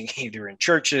practicing either in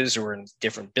churches or in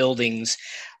different buildings.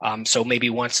 So maybe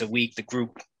once a week, the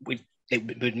group would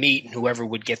meet, and whoever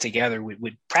would get together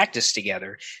would practice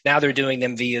together. Now they're doing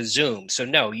them via Zoom. So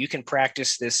no, you can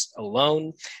practice this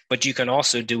alone, but you can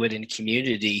also do it in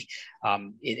community,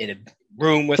 in a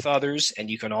room with others, and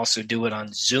you can also do it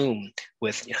on Zoom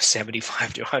with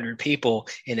 75 to 100 people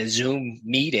in a Zoom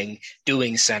meeting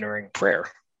doing centering prayer,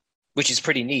 which is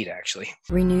pretty neat, actually.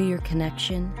 Renew your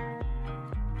connection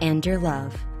and your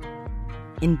love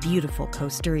in beautiful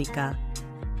Costa Rica.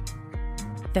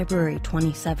 February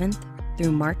 27th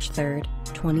through March 3rd,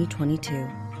 2022.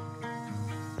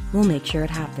 We'll make sure it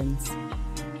happens.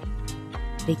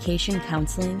 Vacation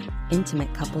Counseling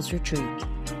Intimate Couples Retreat.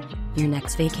 Your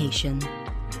next vacation.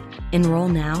 Enroll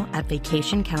now at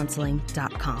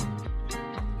vacationcounseling.com.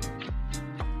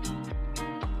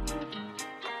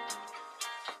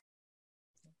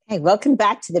 Hey, welcome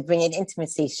back to the Bring It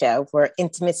Intimacy Show, where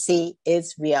intimacy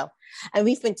is real. And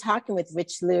we've been talking with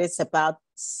Rich Lewis about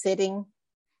sitting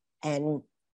and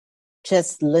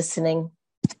just listening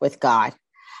with God.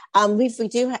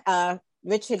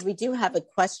 Richard, we do have a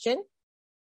question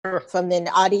from the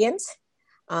audience.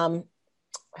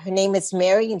 Her name is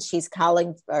Mary, and she's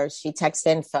calling, or she texted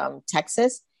in from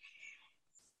Texas.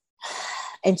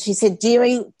 And she said,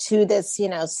 due to this,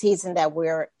 season that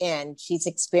we're in, she's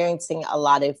experiencing a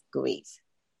lot of grief.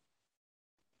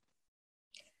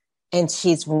 And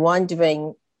she's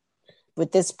wondering,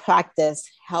 would this practice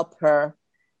help her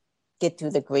get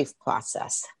through the grief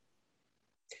process?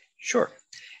 Sure.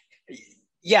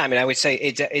 Yeah, I would say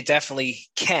it definitely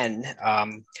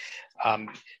can.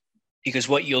 Because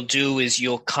what you'll do is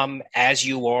you'll come as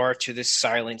you are to this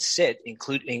silent sit,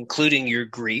 including your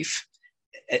grief,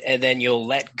 and then you'll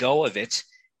let go of it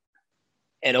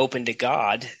and open to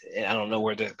God. And I don't know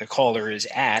where the caller is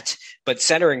at, but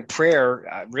centering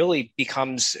prayer really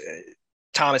becomes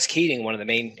Thomas Keating, one of the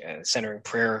main centering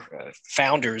prayer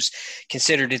founders,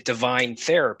 considered it divine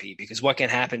therapy, because what can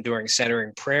happen during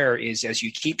centering prayer is as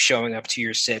you keep showing up to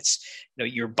your sits,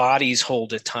 your bodies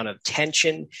hold a ton of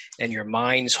tension and your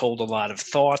minds hold a lot of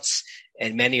thoughts,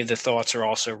 and many of the thoughts are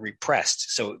also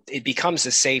repressed. So it becomes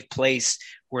a safe place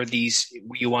where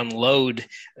you unload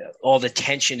all the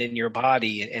tension in your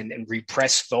body and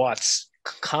repressed thoughts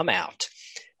come out.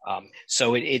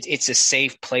 So it's a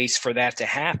safe place for that to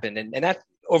happen. And that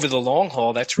over the long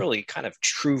haul, that's really kind of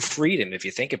true freedom. If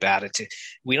you think about it,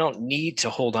 we don't need to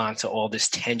hold on to all this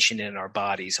tension in our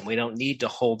bodies, and we don't need to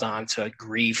hold on to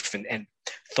grief and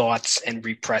thoughts and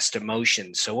repressed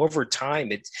emotions. So over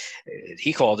time,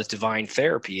 he called it divine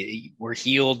therapy. We're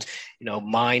healed,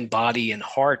 mind, body, and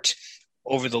heart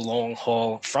over the long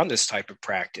haul from this type of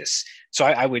practice. So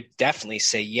I would definitely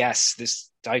say, yes, this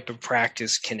type of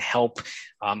practice can help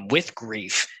with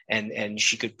grief, and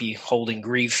she could be holding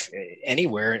grief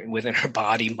anywhere within her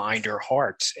body, mind, or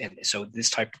heart. And so this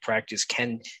type of practice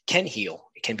can heal.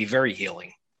 It can be very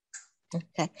healing.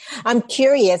 Okay. I'm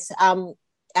curious,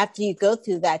 after you go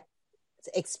through that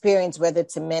experience, whether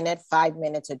it's a minute, 5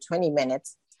 minutes, or 20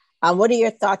 minutes, what are your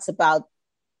thoughts about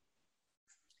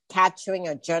capturing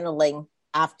or journaling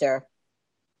after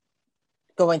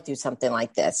going through something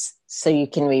like this, so you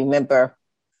can remember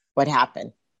what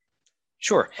happened?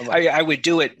 Sure. I would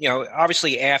do it,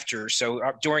 obviously after. So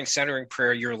during centering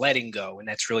prayer, you're letting go. And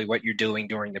that's really what you're doing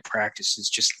during the practice, is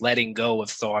just letting go of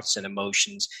thoughts and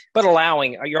emotions, but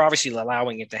you're obviously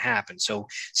allowing it to happen. So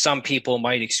some people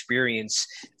might experience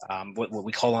what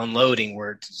we call unloading,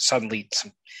 where suddenly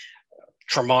some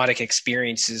traumatic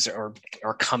experiences are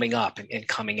coming up and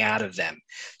coming out of them.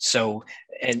 So,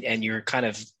 and you're kind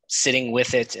of sitting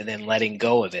with it and then letting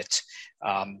go of it.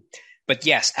 But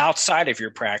yes, outside of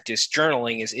your practice,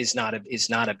 journaling is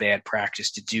not a bad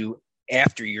practice to do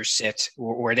after your sit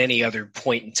or at any other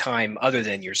point in time other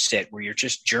than your sit, where you're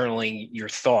just journaling your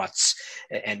thoughts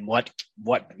and what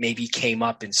maybe came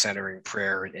up in centering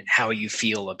prayer and how you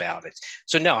feel about it.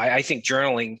 So no, I think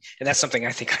journaling, and that's something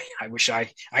I think I wish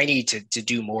I need to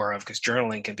do more of, because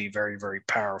journaling can be very, very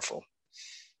powerful.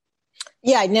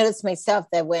 Yeah, I noticed myself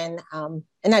that when, and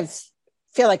I've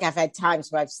feel like I've had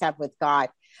times where I've sat with God.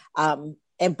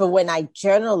 But when I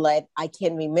journal it, I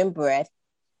can remember it.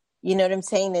 You know what I'm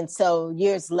saying? And so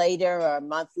years later or a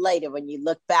month later, when you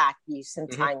look back, you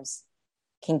sometimes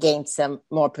can gain some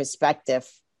more perspective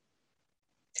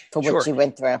for what you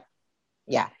went through.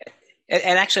 Yeah.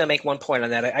 And actually, I'll make one point on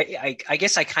that. I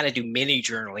guess I kind of do mini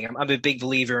journaling. I'm a big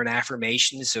believer in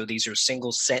affirmations. So these are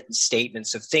single sentence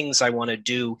statements of things I want to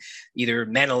do, either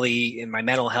mentally in my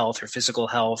mental health or physical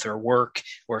health or work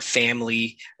or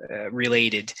family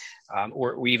related,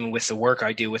 or even with the work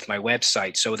I do with my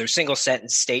website. So they're single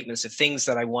sentence statements of things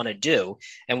that I want to do.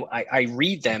 And I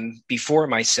read them before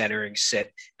my centering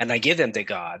sit, and I give them to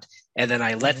God, and then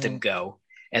I let them go.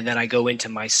 And then I go into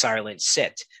my silent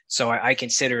sit. So I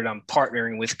consider it I'm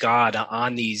partnering with God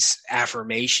on these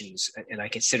affirmations, and I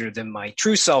consider them my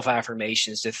true self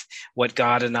affirmations of what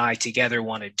God and I together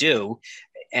want to do.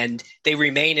 And they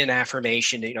remain an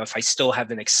affirmation. You know, if I still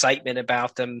have an excitement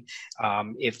about them,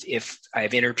 if I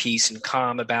have inner peace and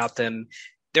calm about them,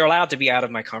 they're allowed to be out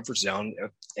of my comfort zone,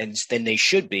 and then they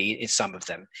should be in some of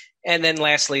them. And then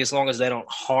lastly, as long as they don't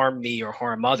harm me or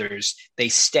harm others, they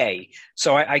stay.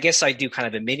 So I guess I do kind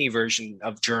of a mini version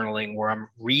of journaling where I'm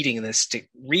reading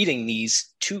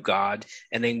these to God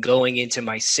and then going into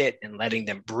my sit and letting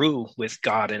them brew with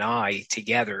God and I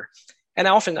together. And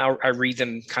often I read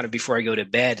them kind of before I go to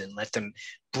bed and let them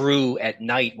brew at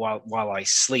night while I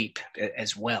sleep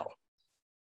as well.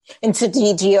 And so do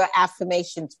you do your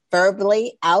affirmations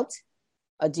verbally out,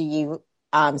 or do you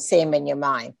say them in your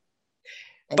mind?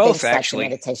 And both, actually.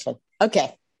 Meditation.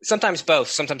 Okay. Sometimes both.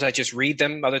 Sometimes I just read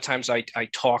them. Other times I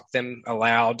talk them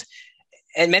aloud.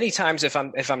 And many times if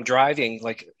I'm driving,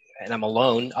 and I'm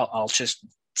alone, I'll just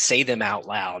say them out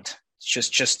loud.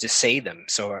 Just to say them.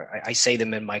 So I say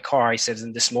them in my car. I said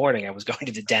them this morning. I was going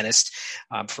to the dentist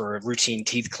for a routine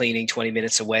teeth cleaning 20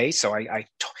 minutes away. So I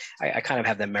kind of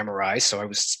have them memorized. So I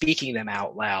was speaking them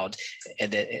out loud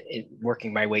and then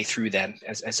working my way through them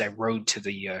as I rode to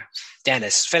the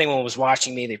dentist. If anyone was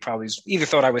watching me, they probably either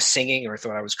thought I was singing or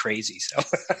thought I was crazy. So,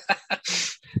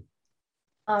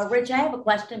 Rich, I have a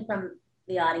question from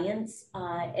the audience.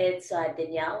 It's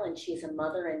Danielle, and she's a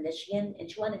mother in Michigan,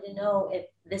 and she wanted to know if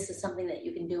this is something that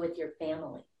you can do with your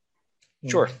family.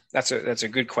 Sure, that's a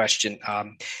good question.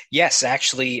 Yes,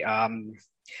 actually,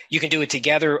 you can do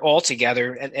it all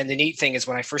together. And the neat thing is,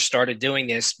 when I first started doing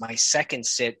this, my second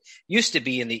sit used to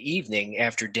be in the evening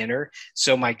after dinner.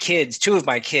 So two of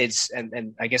my kids,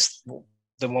 and I guess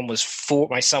the one was 4.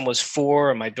 My son was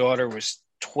 4, and my daughter was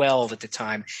 12 at the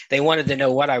time. They wanted to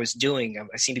know what I was doing.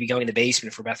 I seemed to be going in the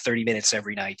basement for about 30 minutes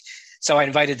every night. So I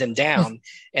invited them down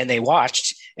and they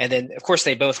watched. And then, of course,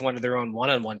 they both wanted their own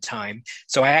one-on-one time.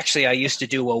 So I used to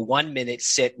do a 1-minute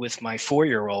sit with my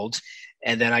 4-year-old.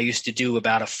 And then I used to do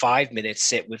about a 5-minute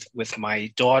sit with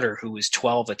my daughter, who was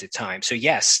 12 at the time. So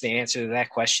yes, the answer to that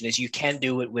question is you can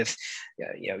do it with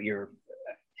your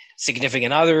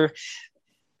significant other,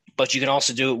 but you can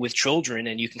also do it with children,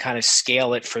 and you can kind of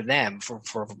scale it for them.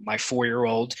 For my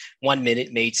 4-year-old, 1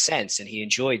 minute made sense, and he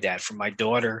enjoyed that. For my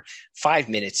daughter, 5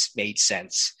 minutes made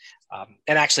sense.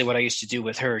 And actually what I used to do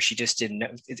with her, she just didn't know.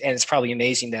 And it's probably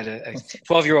amazing that a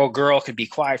 12-year-old girl could be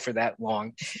quiet for that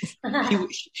long.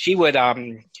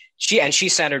 She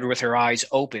centered with her eyes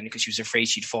open because she was afraid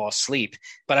she'd fall asleep.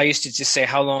 But I used to just say,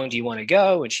 how long do you want to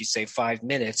go? And she'd say 5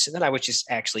 minutes. And then I would just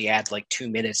actually add 2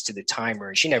 minutes to the timer.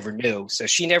 And she never knew. So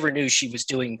she never knew she was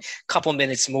doing a couple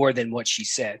minutes more than what she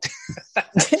said.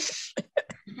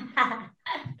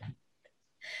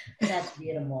 That's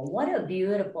beautiful. What a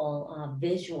beautiful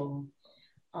visual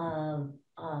of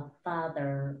a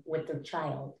father with their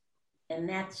child. And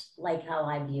that's how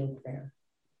I view prayer.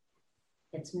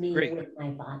 It's me with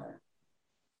my father.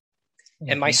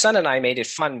 And my son and I made it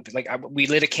fun. We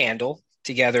lit a candle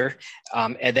together,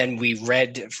 and then we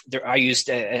read. I used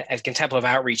Contemplative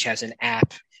Outreach has an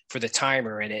app for the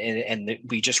timer, and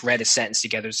we just read a sentence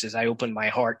together. It says, "I open my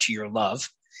heart to your love."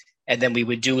 And then we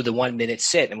would do the 1-minute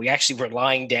sit, and we actually were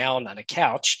lying down on a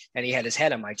couch, and he had his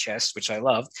head on my chest, which I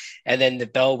loved. And then the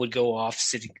bell would go off,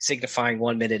 signifying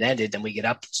 1 minute ended. Then we get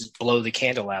up, just blow the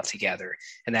candle out together,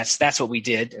 and that's what we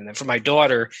did. And then for my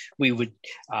daughter, we would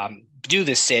do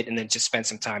the sit, and then just spend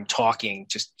some time talking,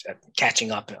 just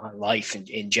catching up on life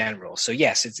in general. So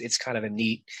yes, it's kind of a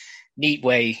neat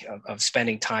way of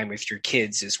spending time with your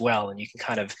kids as well, and you can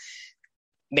kind of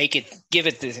give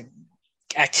it the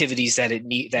activities that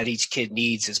each kid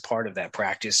needs as part of that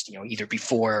practice, either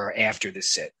before or after the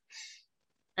sit.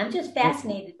 I'm just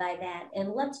fascinated by that.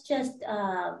 And let's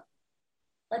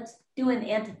do an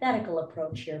antithetical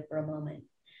approach here for a moment.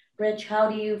 Rich, how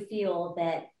do you feel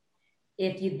that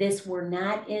if this were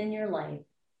not in your life,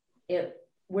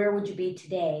 where would you be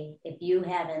today if you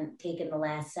haven't taken the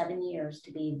last 7 years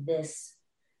to be this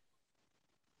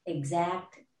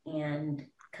exact and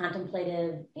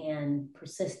contemplative and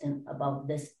persistent about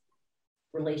this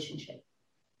relationship?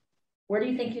 Where do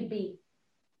you think you'd be?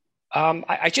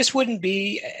 I just wouldn't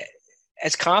be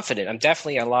as confident. I'm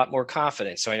definitely a lot more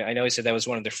confident. So I know he said that was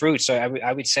one of the fruits. So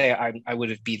I would say I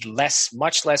would be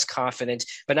much less confident,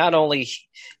 but not only,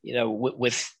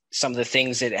 with some of the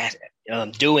things that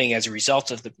I'm doing as a result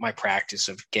of my practice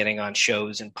of getting on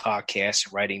shows and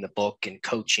podcasts, writing the book and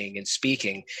coaching and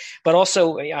speaking, but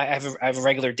also I have a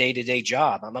regular day-to-day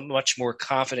job. I'm a much more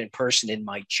confident person in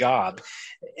my job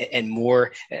and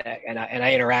more, and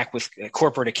I interact with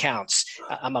corporate accounts.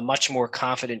 I'm a much more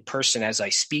confident person as I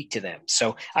speak to them.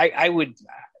 So I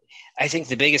think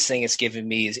the biggest thing it's given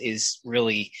me is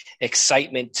really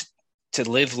excitement to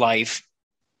live life,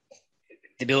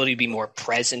 the ability to be more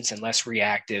present and less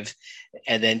reactive,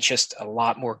 and then just a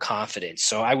lot more confident.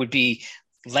 So I would be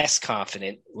less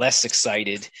confident, less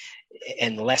excited,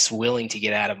 and less willing to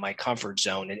get out of my comfort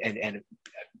zone and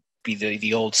be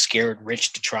the old scared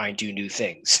rich to try and do new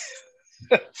things.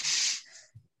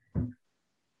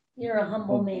 You're a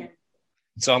humble man.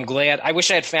 So I'm glad. I wish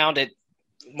I had found it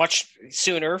much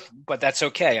sooner, but that's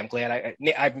okay. I'm glad I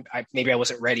maybe I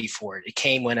wasn't ready for it. It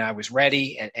came when I was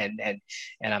ready, and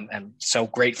I'm so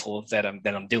grateful that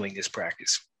I'm doing this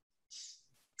practice.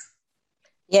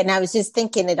 Yeah, and I was just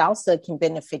thinking it also can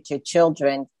benefit your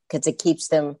children because it takes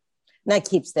them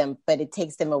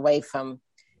away from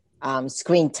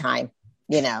screen time,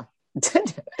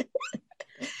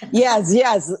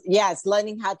 Yes.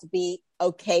 Learning how to be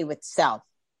okay with self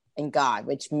and God,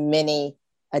 which many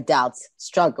adults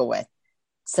struggle with.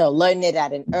 So learning it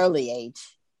at an early age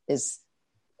is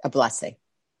a blessing.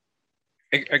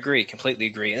 Agree, completely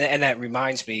agree. And that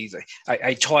reminds me,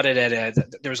 I taught it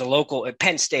there was a local,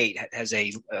 Penn State has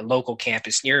a local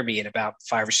campus near me, and about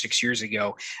 5 or 6 years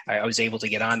ago, I was able to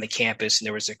get on the campus, and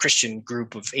there was a Christian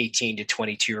group of 18 to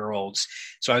 22-year-olds.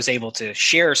 So I was able to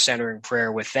share centering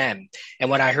prayer with them. And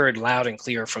what I heard loud and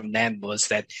clear from them was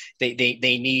that they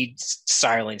need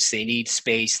silence, they need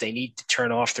space, they need to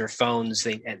turn off their phones,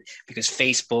 because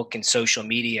Facebook and social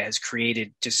media has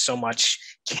created just so much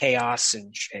chaos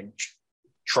and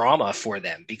trauma for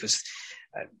them, because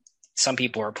some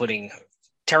people are putting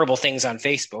terrible things on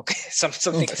Facebook. Some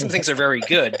things are very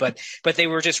good, but they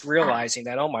were just realizing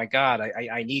that, oh my God,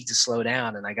 I need to slow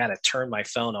down, and I got to turn my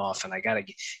phone off, and I got to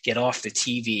get off the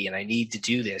TV, and I need to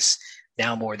do this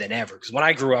now more than ever. Because when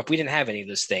I grew up, we didn't have any of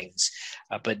those things,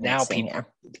 but now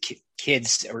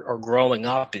kids are growing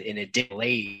up in a digital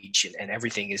age, and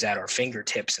everything is at our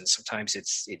fingertips, and sometimes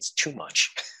it's too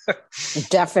much.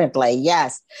 Definitely,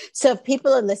 yes. So if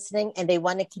people are listening and they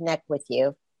want to connect with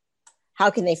you, how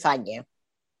can they find you?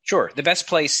 Sure. The best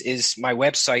place is my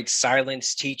website,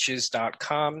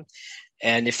 silenceteaches.com.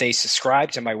 And if they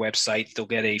subscribe to my website, they'll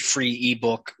get a free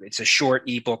ebook. It's a short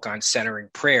ebook on centering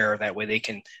prayer. That way they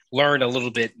can learn a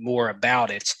little bit more about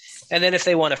it. And then if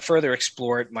they want to further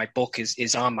explore it, my book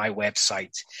is on my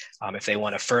website. If they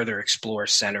want to further explore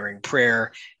centering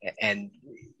prayer and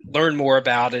learn more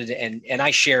about it. And I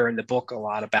share in the book a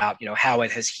lot about, how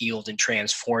it has healed and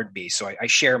transformed me. So I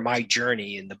share my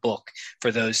journey in the book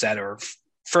for those that are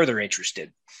further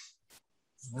interested.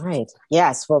 Right.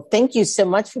 Yes. Well, thank you so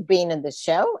much for being on the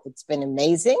show. It's been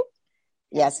amazing.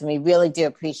 Yes. And we really do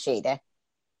appreciate it.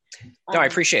 No, I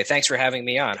appreciate it. Thanks for having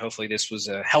me on. Hopefully this was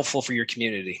helpful for your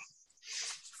community.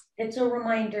 It's a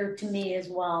reminder to me as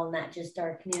well, not just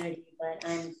our community, but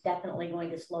I'm definitely going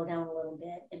to slow down a little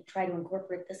bit and try to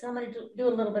incorporate this. I'm going to do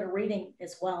a little bit of reading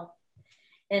as well.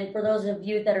 And for those of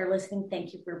you that are listening,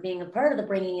 thank you for being a part of the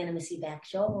Bringing Intimacy Back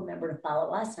show. Remember to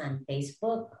follow us on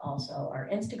Facebook, also our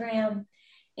Instagram,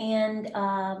 and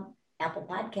Apple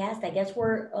Podcast. I guess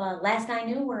we're, last I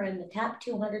knew, we're in the top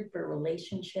 200 for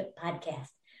relationship podcast.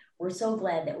 We're so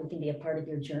glad that we can be a part of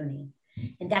your journey.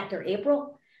 And Dr.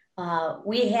 April,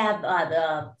 we have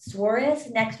the Suarez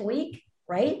next week,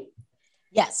 right?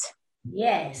 Yes.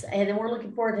 Yes. And then we're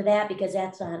looking forward to that because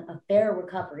that's on affair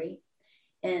recovery.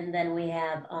 And then we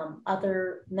have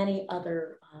many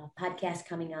other podcasts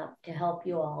coming up to help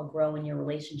you all grow in your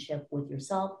relationship with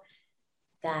yourself,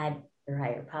 God, your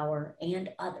higher power, and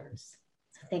others.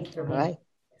 So thank you for being with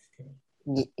us today.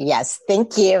 Yes,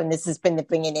 thank you. And this has been the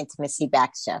Bringing Intimacy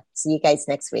Back show. See you guys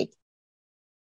next week.